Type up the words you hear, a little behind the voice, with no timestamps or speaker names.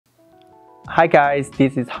Hi guys,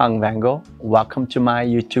 this is Vanngo. Welcome to my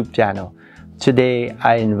YouTube channel. Today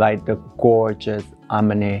I invite the gorgeous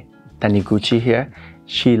Amane Taniguchi here.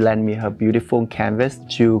 She lent me her beautiful canvas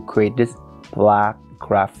to create this black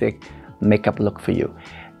graphic makeup look for you.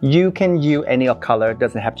 You can use any color,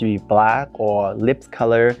 doesn't have to be black or lips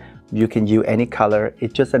color. You can use any color.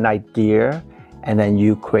 It's just an idea and then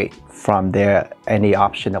you create from there any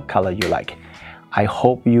option of color you like. I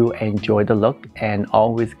hope you enjoy the look and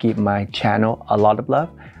always give my channel a lot of love.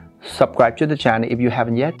 Subscribe to the channel if you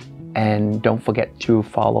haven't yet, and don't forget to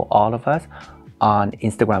follow all of us on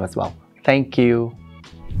Instagram as well. Thank you.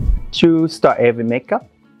 To start every makeup,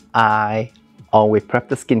 I always prep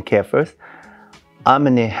the skincare first.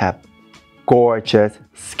 Amane have gorgeous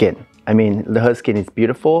skin. I mean, her skin is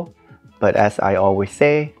beautiful, but as I always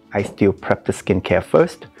say, I still prep the skincare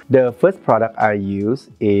first. The first product I use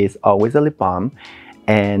is always a lip balm,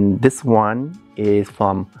 and this one is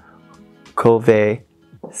from Cove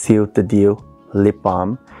Seal the Deal lip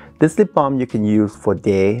balm. This lip balm you can use for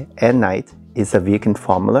day and night. It's a vegan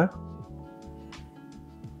formula,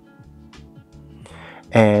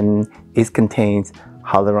 and it contains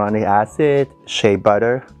hyaluronic acid, shea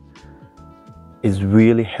butter. It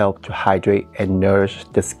really helps to hydrate and nourish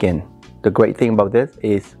the skin. The great thing about this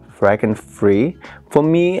is fragrance free. For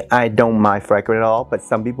me, I don't mind fragrance at all, but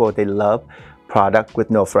some people, they love product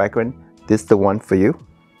with no fragrance. This is the one for you.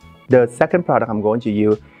 The second product I'm going to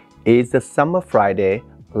use is the Summer Friday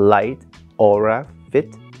Light Aura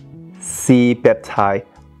Fit C Peptide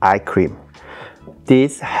Eye Cream.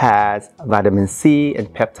 This has vitamin C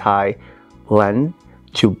and peptide blend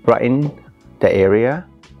to brighten the area.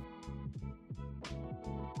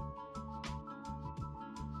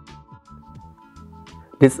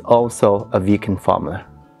 This is also a vegan formula.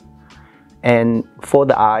 And for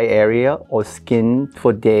the eye area or skin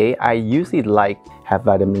for day, I usually like have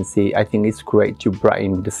vitamin C. I think it's great to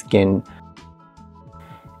brighten the skin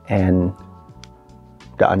and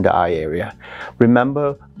the under eye area.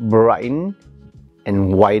 Remember, brighten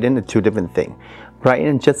and whiten are two different things.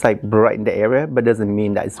 Brighten just like brighten the area, but doesn't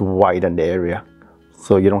mean that it's whiten the area.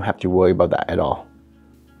 So you don't have to worry about that at all.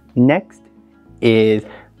 Next is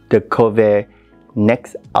the Cove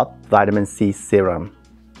Next Up Vitamin C Serum.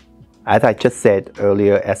 As I just said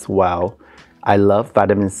earlier as well, I love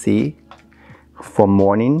vitamin C for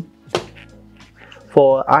morning.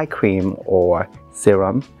 For eye cream or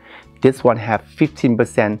serum, this one have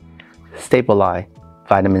 15% stabilized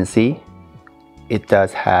vitamin C. It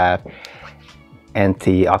does have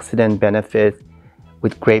antioxidant benefits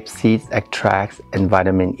with grape seeds extracts and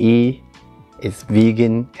vitamin E. It's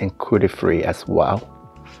vegan and cruelty-free as well.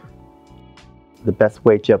 The best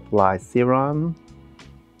way to apply serum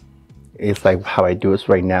is like how I do it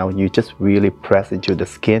right now. You just really press into the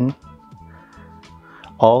skin.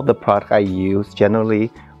 All the products I use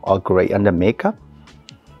generally are great under makeup,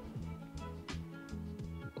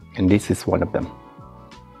 and this is one of them.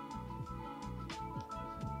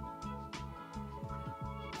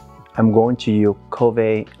 I'm going to use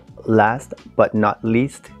Cove last but not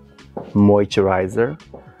least moisturizer.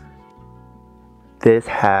 This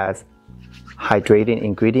has hydrating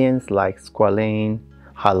ingredients like squalane,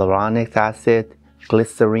 hyaluronic acid,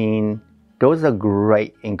 glycerine. Those are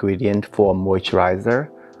great ingredients for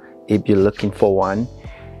moisturizer if you're looking for one.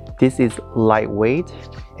 This is lightweight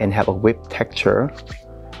and have a whipped texture.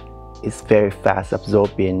 It's very fast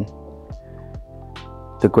absorbing.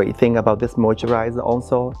 The great thing about this moisturizer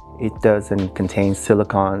also, it doesn't contain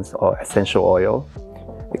silicones or essential oil,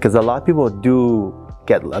 because a lot of people do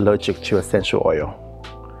get allergic to essential oil.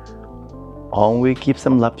 Always give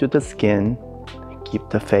some love to the skin. Give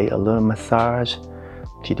the face a little massage,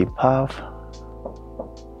 titty puff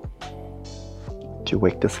to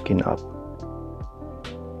wake the skin up.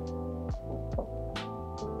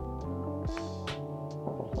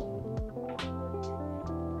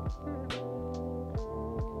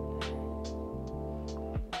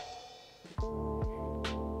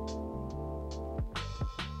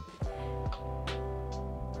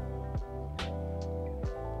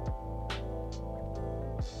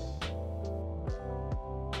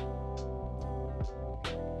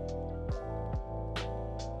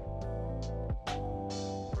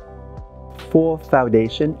 For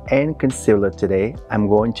foundation and concealer today, I'm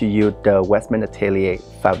going to use the Westman Atelier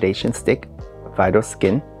Foundation Stick, Vital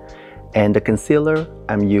Skin. And the concealer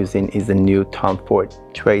I'm using is the new Tom Ford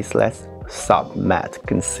Traceless Soft Matte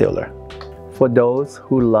Concealer. For those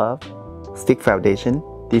who love stick foundation,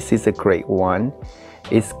 this is a great one.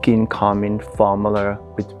 It's skin calming formula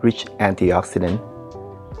with rich antioxidant.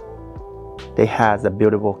 They has a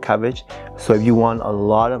beautiful coverage, so if you want a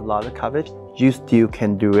lot of coverage, you still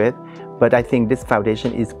can do it, but I think this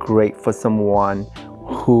foundation is great for someone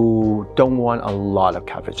who don't want a lot of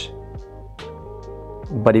coverage.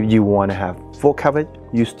 But if you want to have full coverage,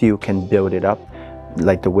 you still can build it up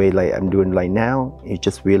like the way like I'm doing right now. You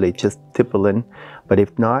just really just tipple in. But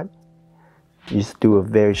if not, you just do a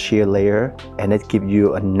very sheer layer and it gives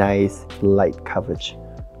you a nice light coverage.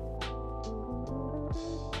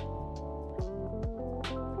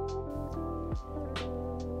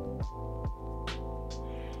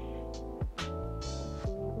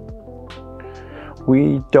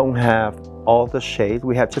 We don't have all the shades,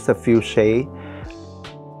 we have just a few shades.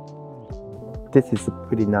 This is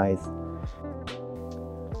pretty nice.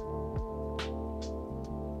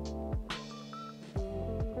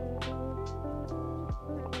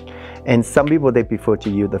 And some people, they prefer to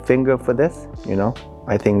use the finger for this, you know.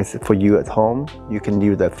 I think it's for you at home. You can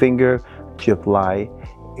use the finger to apply.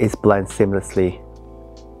 It blends seamlessly.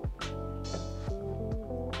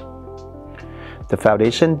 The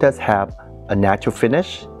foundation does have a natural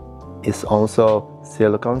finish. It's also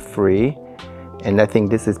silicone free. And I think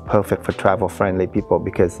this is perfect for travel friendly people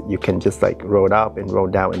because you can just like roll up and roll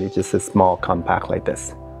down and it's just a small compact like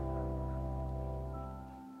this.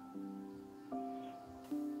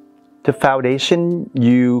 The foundation,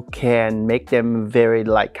 you can make them very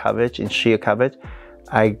light coverage and sheer coverage.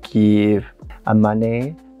 I give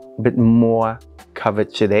Amane a bit more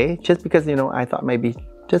coverage today just because, you know, I thought maybe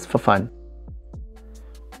just for fun.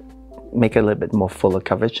 Make it a little bit more fuller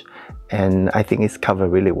coverage, and I think it's covered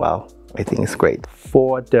really well. I think it's great.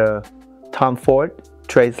 For the Tom Ford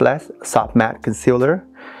Traceless Soft Matte Concealer,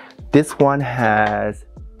 this one has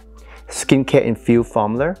skincare infused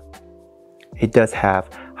formula. It does have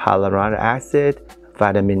hyaluronic acid,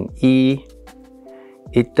 vitamin E.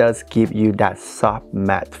 It does give you that soft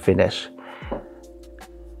matte finish.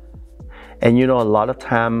 And you know, a lot of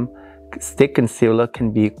time stick concealer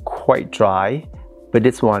can be quite dry, but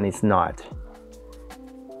this one is not.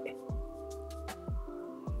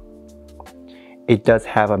 It does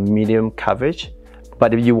have a medium coverage,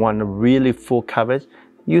 but if you want a really full coverage,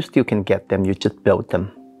 you still can get them, you just build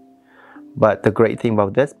them. But the great thing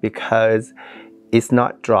about this, because it's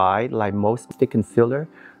not dry like most stick concealer,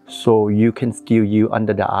 so you can still use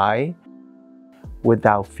under the eye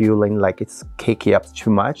without feeling like it's cakey up too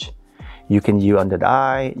much. You can use under the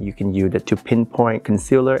eye, you can use it to pinpoint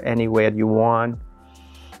concealer anywhere you want.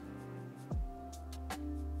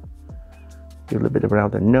 Do a little bit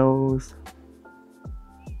around the nose.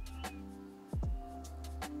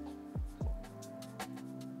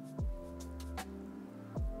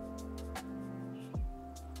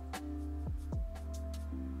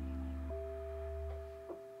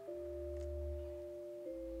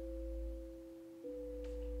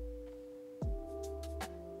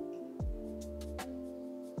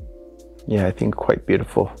 Yeah, I think quite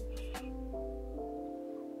beautiful.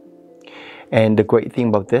 And the great thing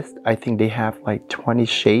about this, I think they have like 20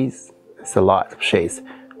 shades. It's a lot of shades.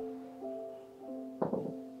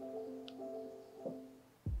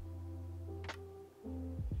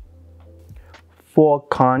 For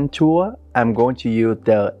contour, I'm going to use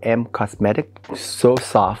the M Cosmetic So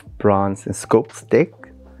Soft Bronze and Scope Stick.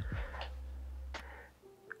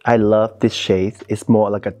 I love this shade. It's more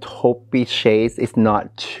like a taupey shade. It's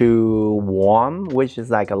not too warm, which is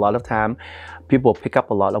like a lot of time people pick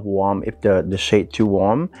up a lot of warm if the shade too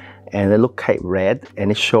warm, and they look quite red and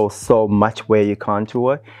it shows so much where you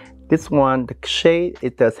contour. This one, the shade,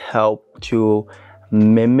 it does help to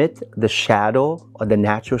mimic the shadow or the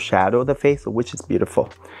natural shadow of the face, which is beautiful.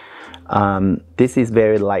 This is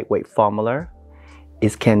very lightweight formula.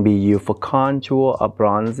 It can be used for contour or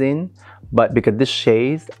bronzing, but because this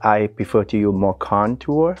shades, I prefer to use more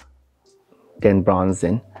contour than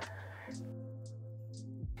bronzing.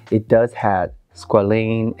 It does have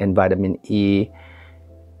squalane and vitamin E.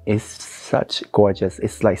 It's such gorgeous.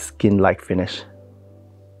 It's like skin-like finish.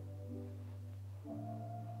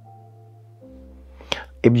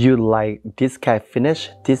 If you like this kind of finish,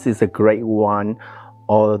 this is a great one.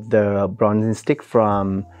 Or the bronzing stick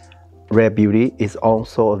from Rare Beauty is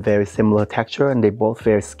also a very similar texture, and they both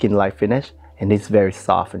very skin-like finish, and it's very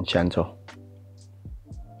soft and gentle.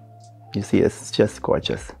 You see, it's just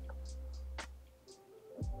gorgeous.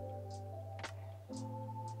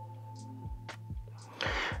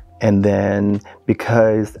 And then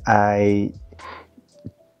because I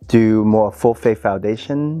do more full face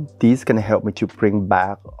foundation, these gonna help me to bring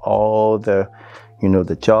back all the, you know,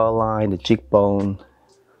 the jawline, the cheekbone.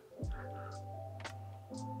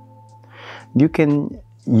 You can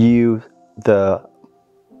use the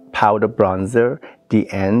powder bronzer,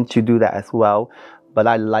 the end, to do that as well. but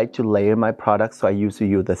I like to layer my products, so I usually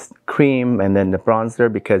use the cream and then the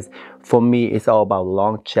bronzer, because for me it's all about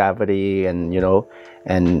longevity, and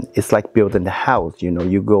and it's like building the house.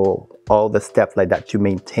 You go all the steps like that to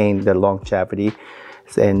maintain the longevity,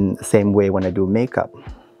 and same way when I do makeup.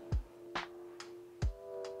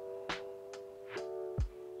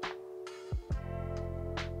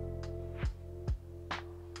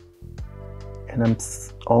 And I'm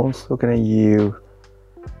also gonna use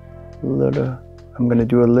I'm gonna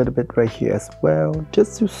do a little bit right here as well,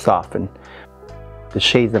 just to soften. The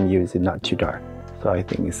shades I'm using not too dark, so I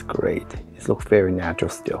think it's great. It looks very natural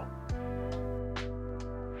still.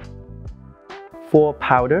 For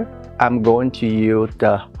powder, I'm going to use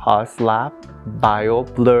the Hot Bio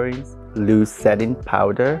Blurring Loose Setting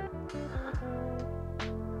Powder.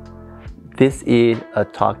 This is a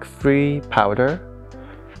talc-free powder.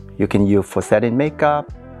 You can use for setting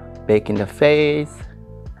makeup, baking the face.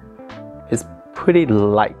 It's pretty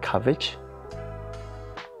light coverage.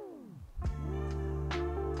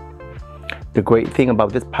 The great thing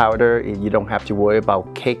about this powder is you don't have to worry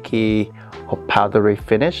about cakey or powdery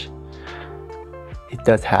finish. It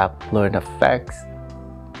does have blurring effects.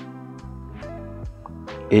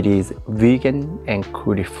 It is vegan and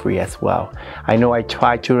cruelty free as well. I know I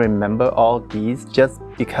try to remember all these just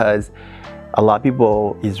because a lot of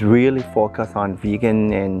people is really focused on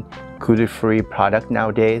vegan and cruelty free product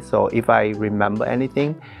nowadays. So if I remember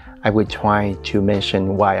anything, I would try to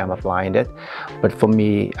mention why I'm applying it. But for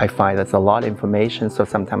me, I find there's a lot of information, so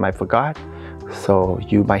sometimes I forgot. So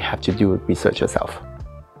you might have to do research yourself.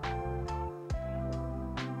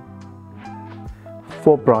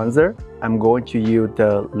 For bronzer, I'm going to use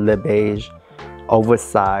the Le Beige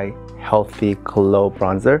Oversized Healthy Glow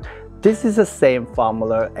Bronzer. This is the same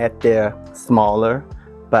formula at their smaller,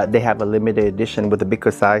 but they have a limited edition with a bigger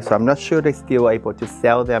size. So I'm not sure they're still able to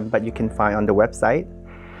sell them, but you can find on the website.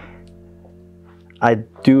 I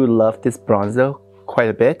do love this bronzer quite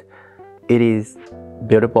a bit. It is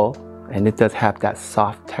buildable and it does have that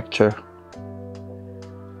soft texture.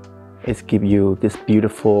 It gives you this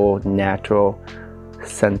beautiful natural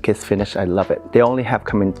sun-kissed finish. I love it. They only have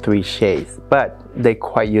come in 3 shades, but they're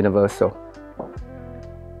quite universal.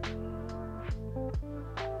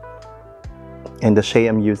 And the shade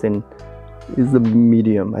I'm using is the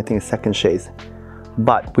medium, I think second shade.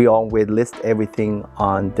 But we always list everything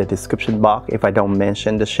on the description box. If I don't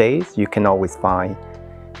mention the shades, you can always find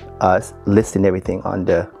us listing everything on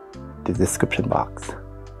the description box.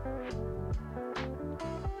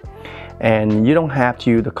 And you don't have to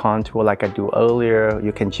use the contour like I do earlier.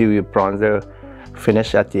 You can do your bronzer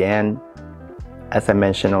finish at the end. As I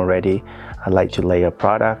mentioned already, I like to layer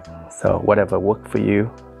product, so whatever works for you.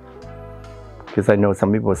 Because I know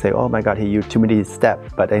some people say, oh my god, he used too many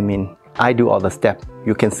steps, but I mean, I do all the steps.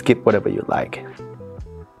 You can skip whatever you like.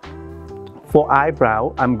 For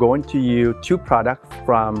eyebrow, I'm going to use 2 products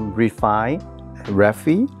from Refine,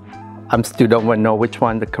 Refi. I'm still don't know which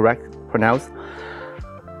one the correct pronounce.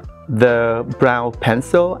 The brow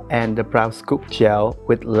pencil and the brow scoop gel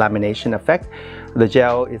with lamination effect. The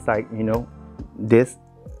gel is like, this.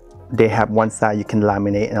 They have one side you can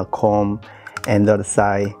laminate in a comb, and the other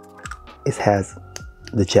side it has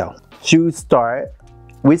the gel. To start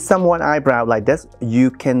with someone eyebrow like this,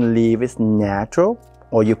 you can leave it natural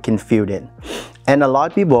or you can fill it in. And a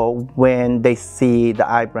lot of people, when they see the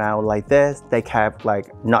eyebrow like this, they have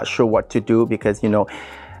like not sure what to do, because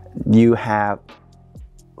you have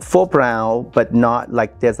full brow but not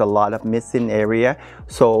like there's a lot of missing area.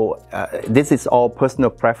 So this is all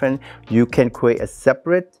personal preference. You can create a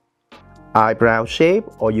separate eyebrow shape,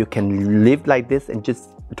 or you can leave like this and just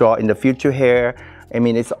draw in the future hair. I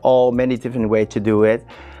mean, it's all many different ways to do it.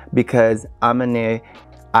 Because I'm an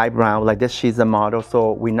eyebrow like this, she's a model,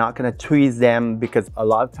 so we're not gonna tweeze them, because a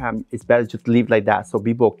lot of times it's better just leave like that so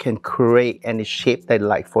people can create any shape they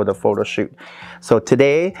like for the photo shoot. So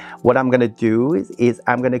today what I'm gonna do is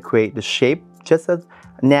I'm gonna create the shape, just a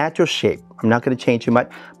natural shape. I'm not gonna change too much,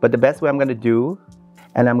 but the best way I'm gonna do,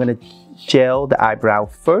 and I'm gonna gel the eyebrow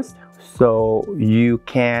first so you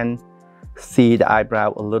can see the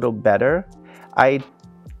eyebrow a little better. I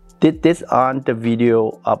did this on the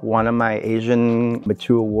video of one of my Asian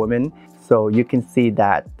mature women, so you can see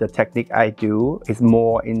that the technique I do is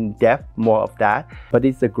more in depth, more of that. But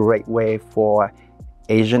it's a great way for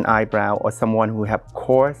Asian eyebrow or someone who have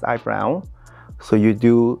coarse eyebrow. So you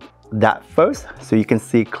do that first so you can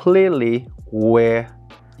see clearly where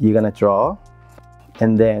you're gonna draw,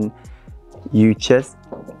 and then you just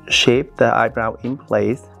shape the eyebrow in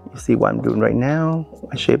place. You see what I'm doing right now?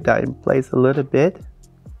 I shape that in place a little bit.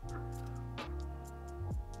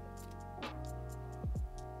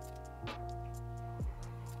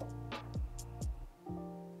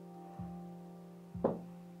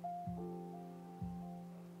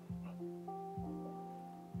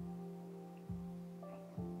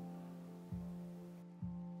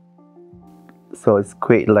 so it's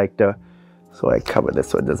create like the, so I cover this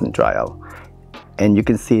so it doesn't dry out. And you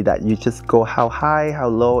can see that you just go how high, how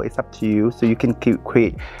low, it's up to you. So you can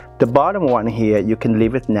create the bottom one here, you can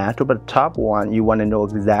leave it natural, but the top one, you want to know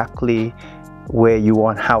exactly where you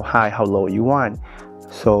want, how high, how low you want.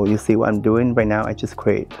 So you see what I'm doing right now, I just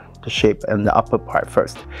create the shape and the upper part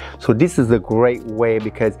first. So this is a great way,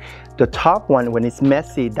 because the top one, when it's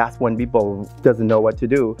messy, that's when people doesn't know what to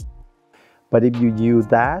do. But if you use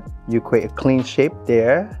that, you create a clean shape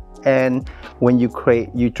there. And when you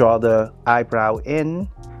draw the eyebrow in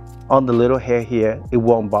on the little hair here, it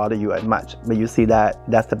won't bother you as much. But you see that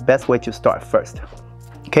that's the best way to start first.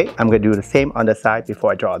 Okay, I'm gonna do the same on the side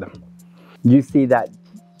before I draw them. You see that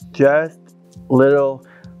just little,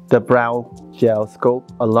 the brow gel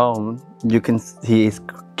scope alone, you can see it's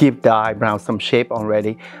give the eyebrow some shape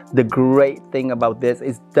already. The great thing about this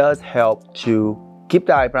is it does help to keep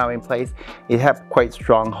the eyebrow in place. It has quite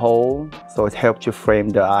strong hold, so it helps you frame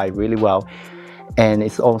the eye really well. And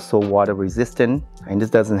it's also water resistant, and this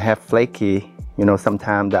doesn't have flaky. You know,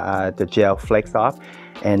 sometimes the gel flakes off,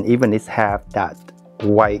 and even it's have that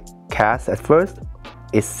white cast at first,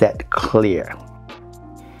 it's set clear.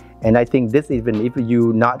 And I think this, even if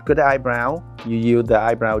you not good at eyebrow, you use the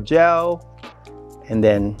eyebrow gel, and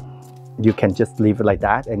then you can just leave it like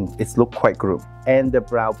that, and it's look quite good. And the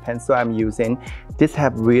brow pencil I'm using, this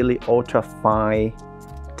have really ultra fine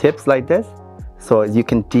tips like this, so you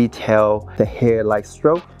can detail the hair-like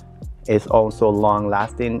stroke. It's also long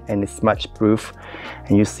lasting and it's smudge proof.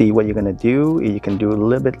 And you see what you're gonna do, you can do a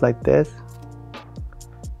little bit like this.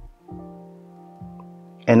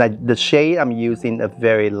 And the shade I'm using is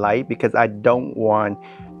very light because I don't want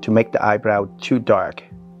to make the eyebrow too dark.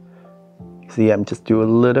 See, I'm just doing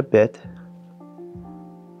a little bit.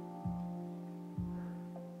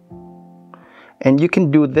 And you can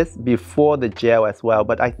do this before the gel as well,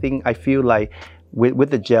 but I feel like with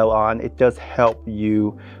the gel on, it does help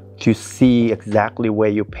you to see exactly where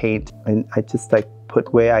you paint. And I just like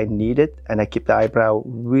put where I need it, and I keep the eyebrow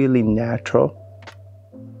really natural.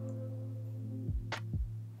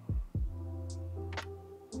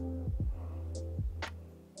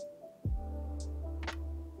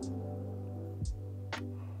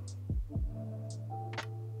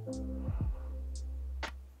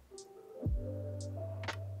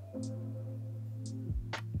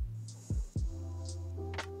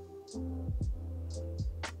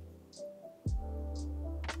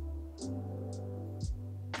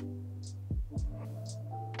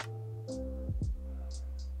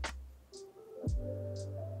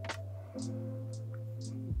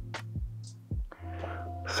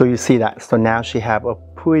 So you see that, so now she have a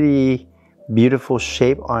pretty beautiful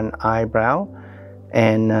shape on eyebrow,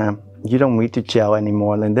 and you don't need to gel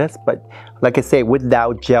anymore than this. But like I say,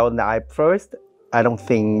 without gel in the eye first, I don't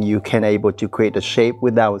think you can able to create a shape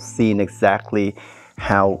without seeing exactly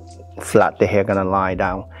how flat the hair gonna lie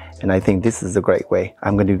down. And I think this is a great way.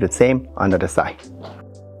 I'm gonna do the same on the other side.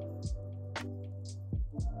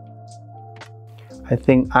 I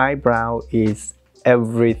think eyebrow is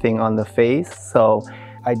everything on the face, so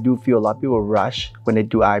I do feel a lot of people rush when they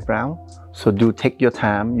do eyebrow. So do take your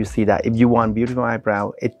time. You see that if you want beautiful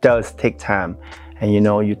eyebrow, it does take time. And you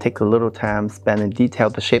know, you take a little time, spend and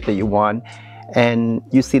detail the shape that you want. And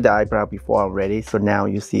you see the eyebrow before already. So now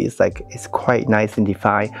you see it's like, it's quite nice and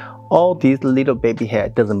defined. All these little baby hair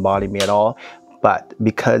doesn't bother me at all. But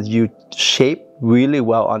because you shape really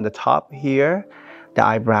well on the top here, the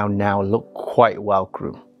eyebrow now look quite well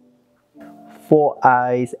groomed. For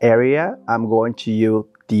eyes area, I'm going to use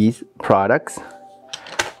these products.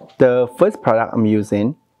 The first product I'm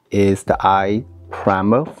using is the eye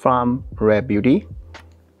primer from Rare Beauty,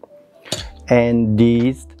 and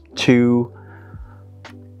these two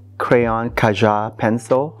crayon Kaja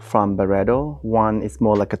pencil from Barreto. One is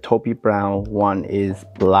more like a taupey brown, one is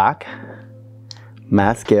black.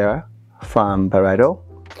 Mascara from Barreto,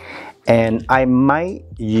 and I might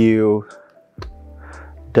use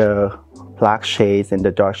the black shades and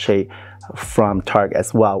the dark shade from Target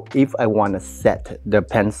as well if I want to set the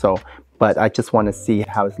pencil, but I just want to see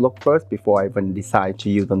how it looks first before I even decide to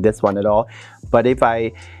use on this one at all. But if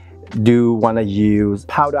I do want to use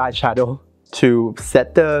powder eyeshadow to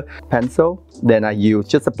set the pencil, then I use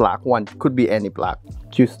just a black one, could be any black.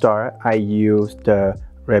 To start, I use the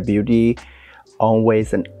Rare Beauty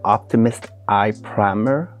Always an Optimist Eye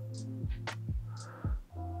Primer.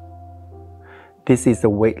 This is a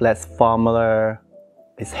weightless formula.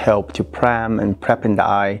 It's help to prime and prep in the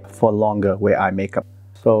eye for longer wear eye makeup.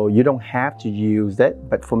 So you don't have to use it,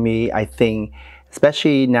 but for me, I think,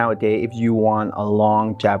 especially nowadays, if you want a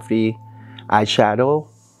longevity eyeshadow,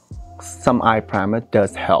 some eye primer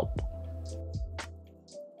does help.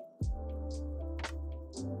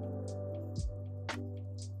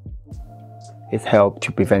 It helps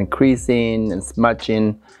to prevent creasing and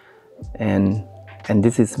smudging, and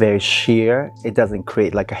this is very sheer. It doesn't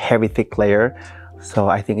create like a heavy thick layer, so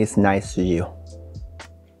I think it's nice to you.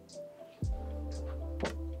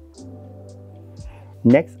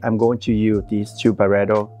 Next, I'm going to use these two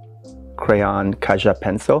Barreto crayon Kaja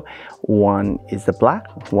pencil. One is the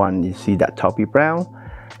black, one you see that taupey brown.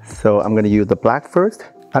 So I'm going to use the black first.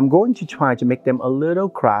 I'm going to try to make them a little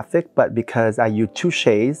graphic, but because I use two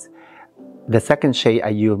shades, the second shade I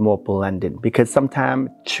use more blended, because sometimes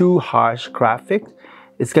too harsh graphic,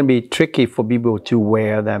 it's going to be tricky for people to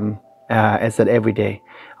wear them as an everyday.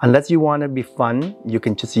 Unless you want to be fun, you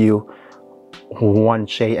can just use one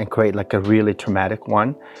shade and create like a really dramatic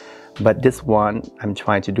one. But this one, I'm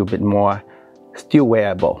trying to do a bit more still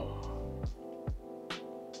wearable.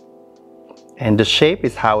 And the shape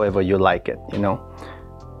is however you like it, you know.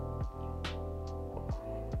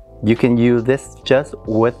 You can use this just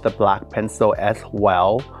with the black pencil as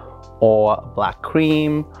well, or black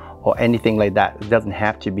cream, or anything like that. It doesn't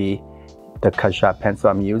have to be the Kaja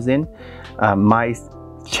pencil I'm using. My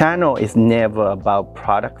channel is never about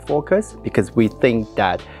product focus, because we think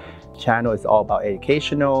that channel is all about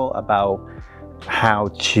educational, about how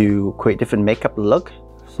to create different makeup look.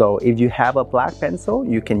 So if you have a black pencil,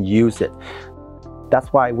 you can use it. That's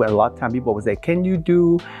why when a lot of time people will say, can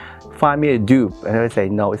you find me a dupe? And I say,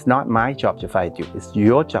 no, it's not my job to find a dupe. It's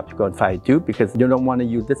your job to go and find a dupe, because you don't want to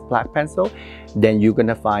use this black pencil, then you're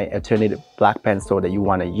gonna find alternative black pencil that you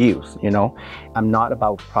want to use, you know. I'm not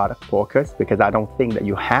about product focus, because I don't think that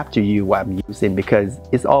you have to use what I'm using, because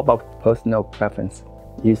it's all about personal preference.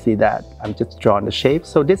 You see that I'm just drawing the shape.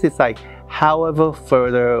 So this is like however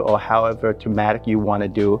further or however dramatic you want to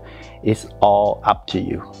do, it's all up to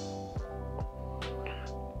you.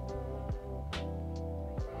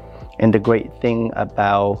 And the great thing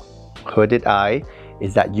about hooded eye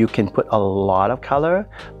is that you can put a lot of color,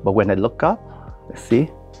 but when I look up, let's see,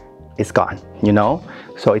 it's gone, you know?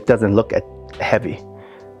 So it doesn't look as heavy.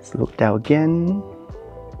 Let's look down again.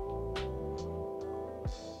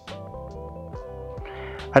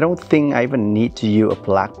 I don't think I even need to use a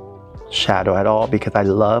black shadow at all, because I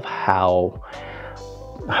love how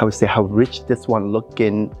rich this one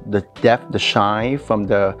looking, the depth, the shine from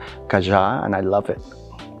the Kaja, and I love it.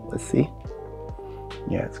 Let's see.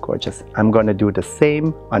 Yeah, it's gorgeous. I'm gonna do the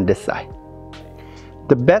same on this side.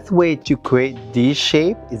 The best way to create this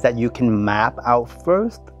shape is that you can map out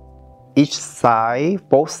first each side,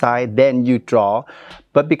 both sides, then you draw.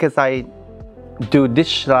 But because I do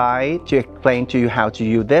this side to explain to you how to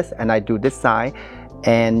use this, and I do this side,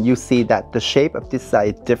 and you see that the shape of this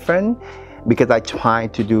side is different, because I try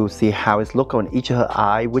to see how it's look on each of her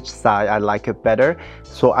eye, which side I like it better.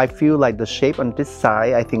 So I feel like the shape on this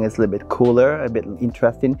side, I think is a little bit cooler, a bit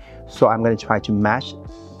interesting. So I'm going to try to match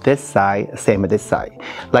this side, same as this side.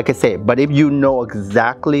 Like I say, but if you know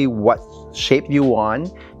exactly what shape you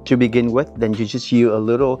want to begin with, then you just use a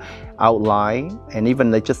little outline, and even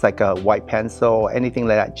like just like a white pencil or anything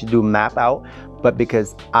like that to do map out. But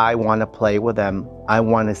because I want to play with them, I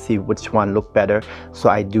want to see which one look better, so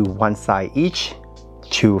I do one side each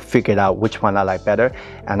to figure out which one I like better.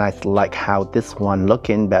 And I like how this one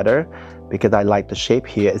looking better, because I like the shape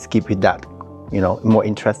here. It's keep it that, you know, more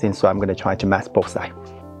interesting. So I'm going to try to match both sides.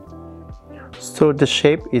 So the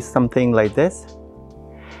shape is something like this.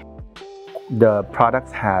 The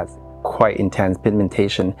product has quite intense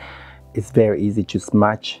pigmentation. It's very easy to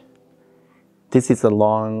smudge. This is a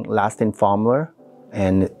long-lasting formula,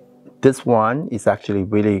 and this one is actually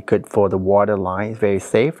really good for the waterline. It's very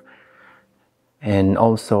safe, and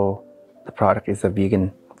also the product is a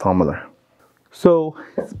vegan formula. So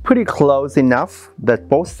it's pretty close enough that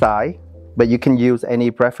both sides, but you can use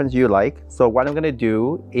any preference you like. So what I'm going to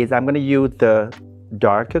do is I'm going to use the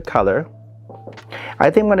darker color. I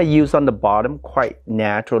think I'm going to use on the bottom quite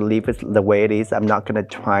natural, leave it the way it is. I'm not going to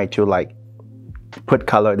try to like put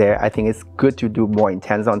color there. I think it's good to do more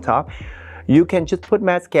intense on top. You can just put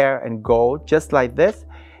mascara and go just like this.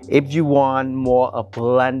 If you want more a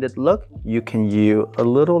blended look, you can use a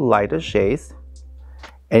little lighter shades.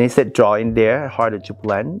 And instead of drawing there, harder to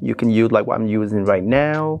blend, you can use like what I'm using right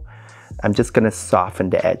now. I'm just gonna soften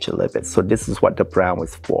the edge a little bit. So this is what the brown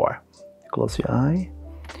is for. Close your eye.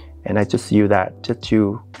 And I just use that just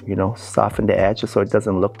to, you know, soften the edge so it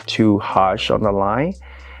doesn't look too harsh on the line.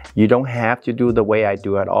 You don't have to do the way I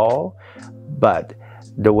do at all, but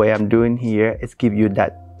the way I'm doing here is give you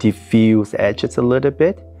that diffuse edges a little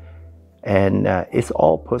bit, and it's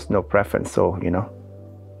all personal preference. So, you know,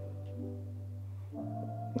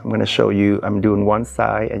 I'm going to show you, I'm doing one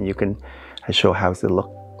side, and I show how it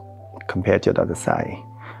look compared to the other side.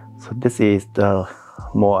 So this is the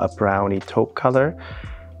more a browny taupe color,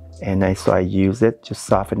 and so I use it to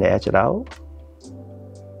soften the edge out.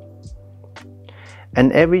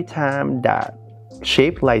 And every time that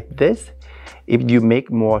shape like this, if you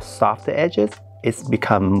make more softer edges, it's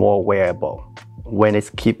become more wearable. When it's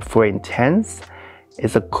keep for intense,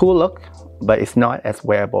 it's a cool look, but it's not as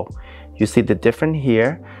wearable. You see the difference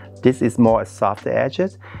here. This is more softer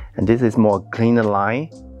edges, and this is more cleaner line.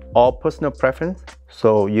 All personal preference,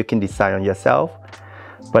 so you can decide on yourself.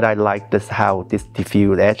 But I like this how this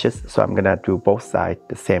diffuse edges, so I'm gonna do both sides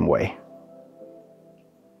the same way.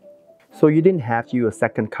 So you didn't have to use a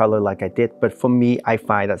second color like I did, but for me, I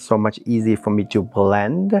find that so much easier for me to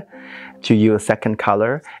blend, to use a second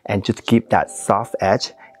color and just keep that soft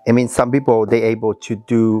edge. I mean, some people, they're able to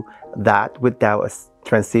do that without a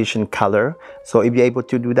transition color. So if you're able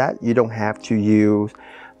to do that, you don't have to use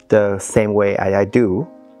the same way I do.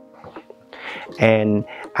 And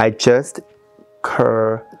I just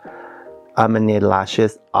curl Amane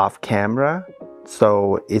lashes off camera.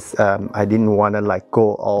 So it's I didn't want to like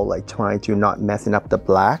go all like trying to not messing up the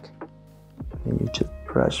black. And you just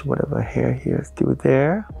brush whatever hair here is still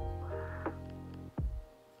there.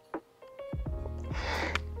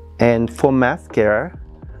 And for mascara,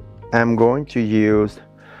 I'm going to use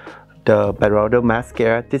the Vanngo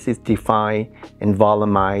mascara. This is define and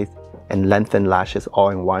volumize and lengthen lashes all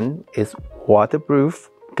in one. It's waterproof,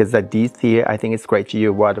 because like these here, I think it's great to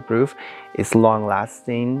use waterproof. It's long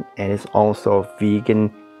lasting, and it's also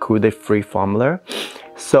vegan, cruelty-free formula.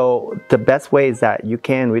 So the best way is that you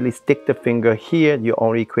can really stick the finger here, you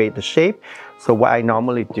only create the shape. So what I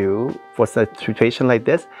normally do for a situation like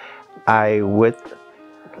this, I would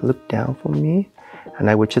look down for me, and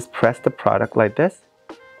I would just press the product like this,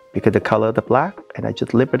 because the color of the black, and I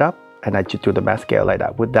just lift it up, and I just do the mascara like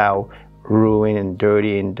that without ruining and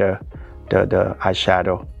dirtying the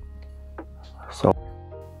eyeshadow. So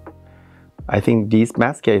I think this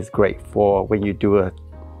mascara is great for when you do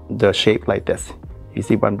the shape like this. You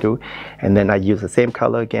see what I'm doing? And then I use the same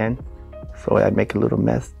color again. So I make a little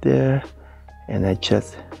mess there, and I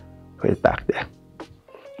just put it back there.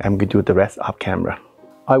 I'm gonna do the rest off camera.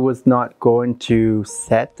 I was not going to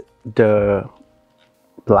set the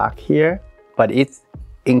black here, but it's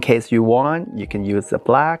in case you want, you can use the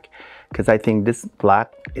black, because I think this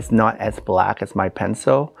black is not as black as my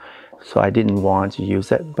pencil, so I didn't want to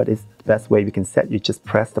use it. But it's the best way you can set. You just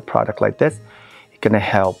press the product like this. It's gonna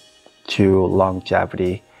help to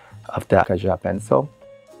longevity of the Kaja pencil.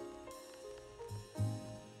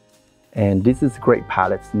 And this is great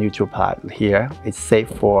palette, neutral palette here. It's safe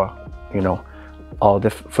for, you know,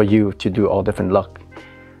 for you to do all different look.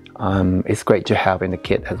 It's great to have in the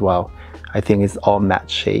kit as well. I think it's all matte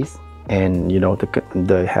shades, and you know,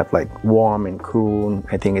 they have like warm and cool.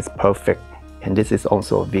 I think it's perfect. And this is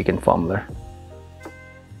also a vegan formula.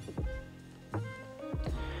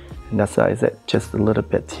 And that's why I said just a little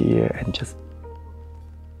bit here, and just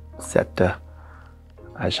set the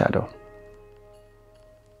eyeshadow.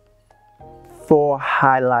 For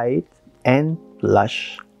highlight and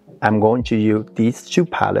blush, I'm going to use these two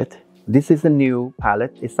palettes. This is a new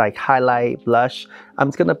palette. It's like highlight, blush. I'm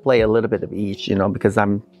just gonna play a little bit of each, you know, because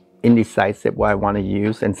I'm indecisive what I want to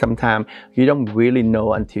use, and sometimes you don't really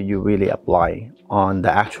know until you really apply on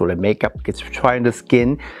the actual makeup, because trying the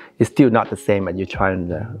skin is still not the same as you're trying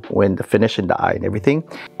when the finishing the eye and everything.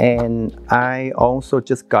 And I also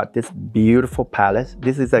just got this beautiful palette.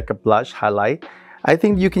 This is like a blush highlight. I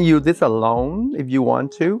think you can use this alone if you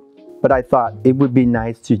want to, but I thought it would be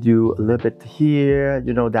nice to do a little bit here,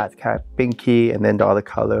 you know, that's kind of pinky, and then the other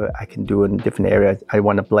color I can do in different areas. I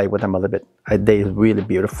want to play with them a little bit. They're really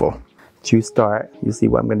beautiful. To start, you see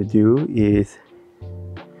what I'm going to do is,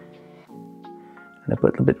 and I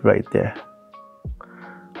put a little bit right there.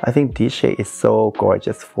 I think this shade is so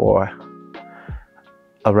gorgeous for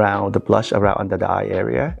around the blush, around under the eye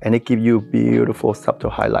area, and it gives you beautiful subtle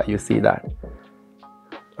highlight. You see that?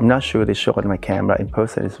 I'm not sure they show on my camera. In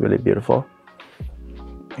person, it's really beautiful.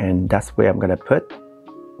 And that's where I'm gonna put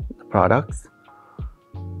the products.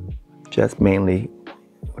 Just mainly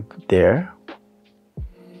there.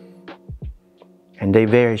 And they're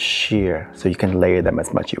very sheer, so you can layer them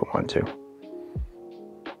as much as you want to.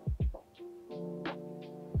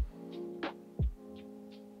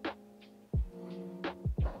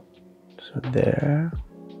 So there,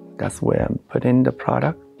 that's where I'm putting the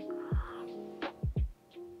product.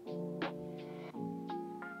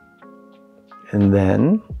 And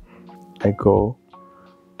then I go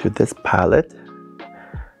to this palette,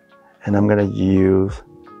 and I'm gonna use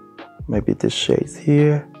maybe the shades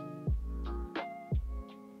here,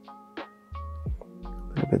 a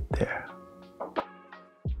little bit there.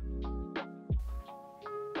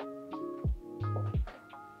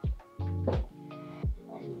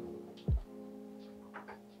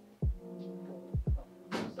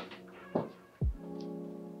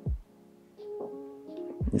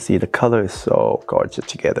 see the color is so gorgeous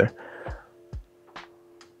together.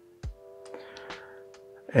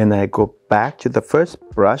 And I go back to the first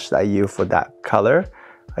brush that I use for that color.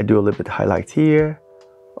 I do a little bit of highlights here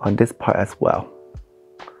on this part as well.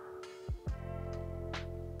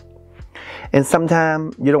 And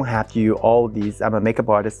sometimes you don't have to use all these. I'm a makeup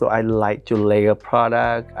artist, so I like to layer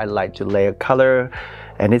product, I like to layer color,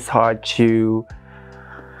 and it's hard to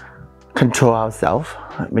control ourselves,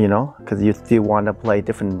 you know, because you still want to play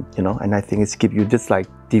different, you know, and I think it's give you this like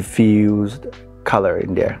diffused color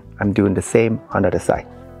in there. I'm doing the same on the other side.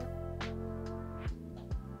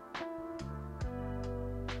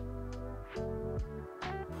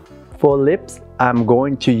 For lips, I'm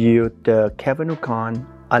going to use the Vanngo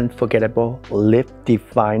Unforgettable Lip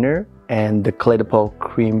Definer and the Clinical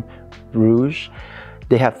Cream Rouge.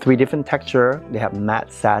 They have 3 different textures. They have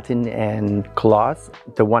matte, satin, and gloss.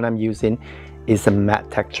 The one I'm using is a matte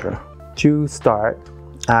texture. To start,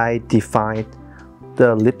 I define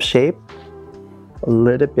the lip shape a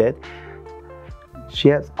little bit. She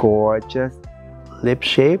has gorgeous lip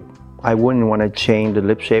shape. I wouldn't want to change the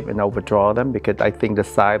lip shape and overdraw them because I think the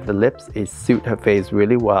size of the lips suit her face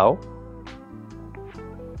really well.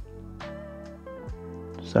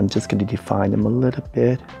 So I'm just going to define them a little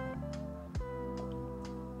bit.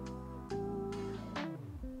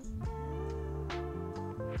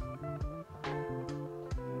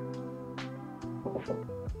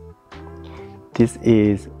 This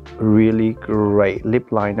is really great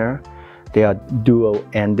lip liner. They are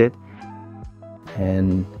dual-ended,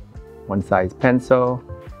 and one side is pencil,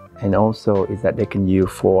 and also is that they can use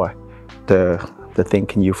for the thing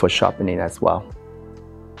can use for sharpening as well.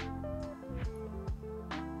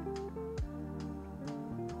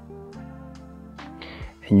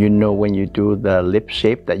 And you know when you do the lip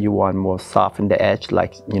shape that you want more soften the edge,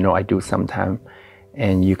 like you know I do sometimes,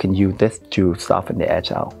 and you can use this to soften the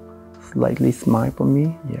edge out. Slightly smile for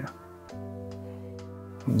me, yeah.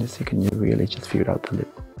 And this you can really just fill out the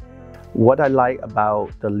lip. What I like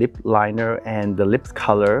about the lip liner and the lips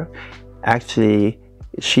color, actually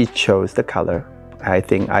she chose the color. I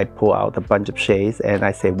think I pull out a bunch of shades and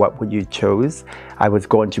I say, what would you choose? I was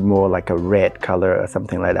going to more like a red color or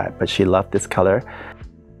something like that, but she loved this color.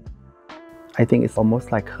 I think it's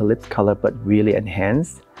almost like her lips color but really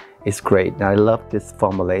enhanced. It's great, and I love this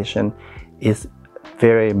formulation. It's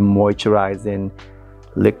very moisturizing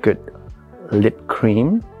liquid lip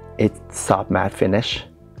cream. It's soft matte finish.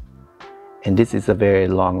 And this is a very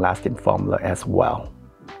long-lasting formula as well.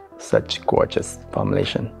 Such gorgeous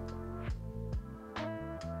formulation.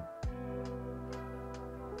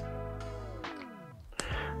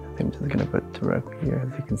 I'm just gonna put it right here,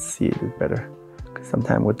 as you can see it is better. Because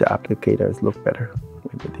sometimes with the applicators look better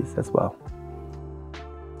with these as well.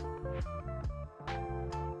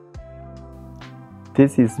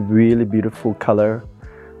 This is really beautiful color.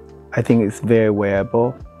 I think it's very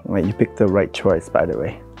wearable. Well, you picked the right choice, by the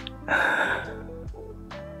way.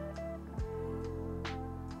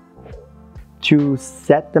 To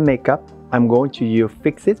set the makeup, I'm going to use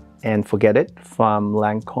Fix It and Forget It from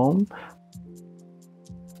Lancome.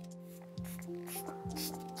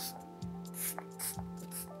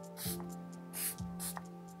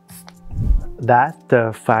 That's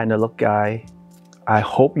the final look, guys. I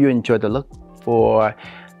hope you enjoyed the look. For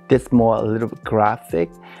this more a little bit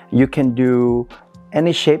graphic, you can do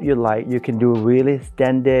any shape you like. You can do really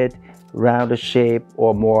standard rounder shape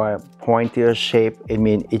or more pointier shape. I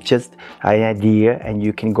mean, it's just an idea and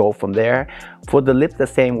you can go from there. For the lips, the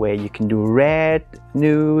same way. You can do red,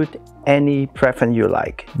 nude, any preference you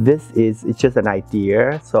like. It's just an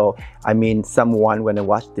idea. So I mean, someone when I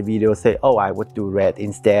watch the video say, oh, I would do red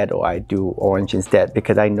instead, or I do orange instead,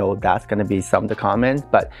 because I know that's gonna be some of the comments.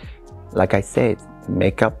 But like I said,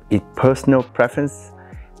 makeup is personal preference.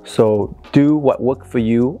 So do what works for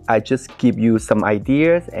you. I just give you some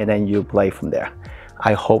ideas and then you play from there.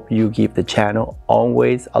 I hope you give the channel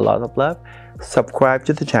always a lot of love. Subscribe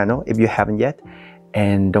to the channel if you haven't yet.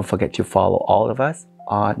 And don't forget to follow all of us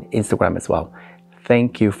on Instagram as well.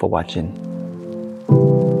 Thank you for watching.